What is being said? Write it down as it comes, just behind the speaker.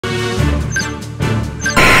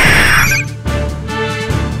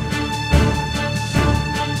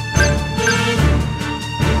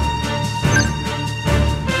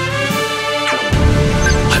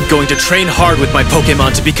going to train hard with my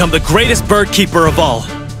Pokémon to become the greatest bird keeper of all.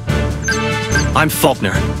 I'm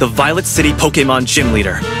Falkner, the Violet City Pokémon Gym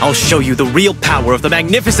Leader. I'll show you the real power of the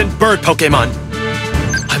magnificent bird Pokémon.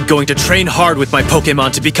 I'm going to train hard with my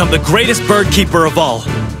Pokémon to become the greatest bird keeper of all.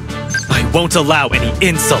 I won't allow any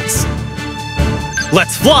insults.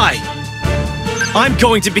 Let's fly! I'm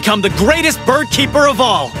going to become the greatest bird keeper of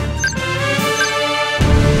all!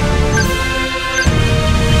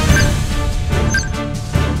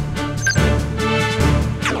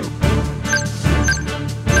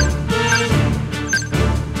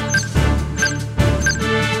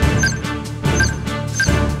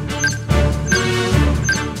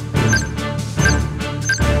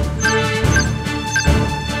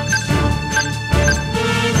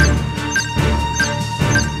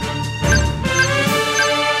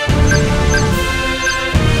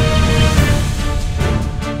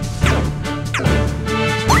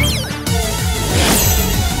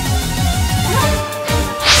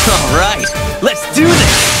 Alright, let's do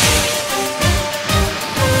this!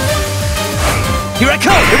 Here I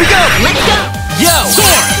come! Here we go! Let's go! Yo!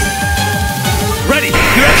 Soar! Ready,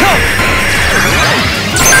 here I come!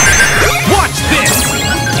 Watch this!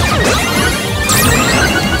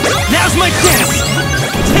 Now's my chance!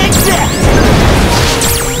 Take that!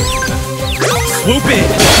 Swoop in!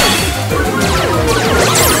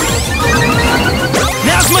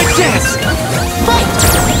 Now's my chance!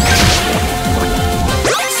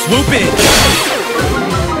 Swoop in!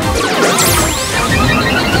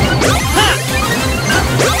 Ha!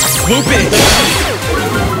 Swoop in!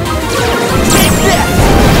 Take that!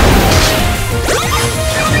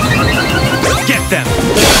 Get them!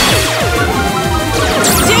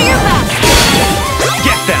 Do your best!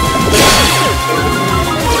 Get them!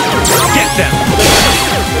 Get them!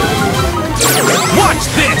 Watch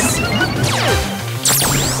this!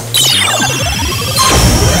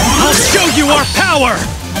 I'll show you our power!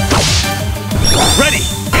 Ready!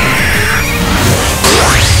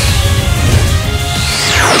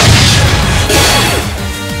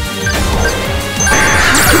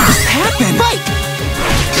 How could this happen? Fight!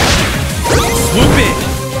 Swoop in!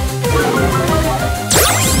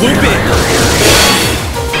 Swoop in!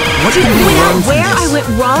 What did Can you we point learn out from where I this? went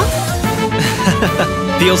wrong?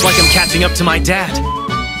 Feels like I'm catching up to my dad.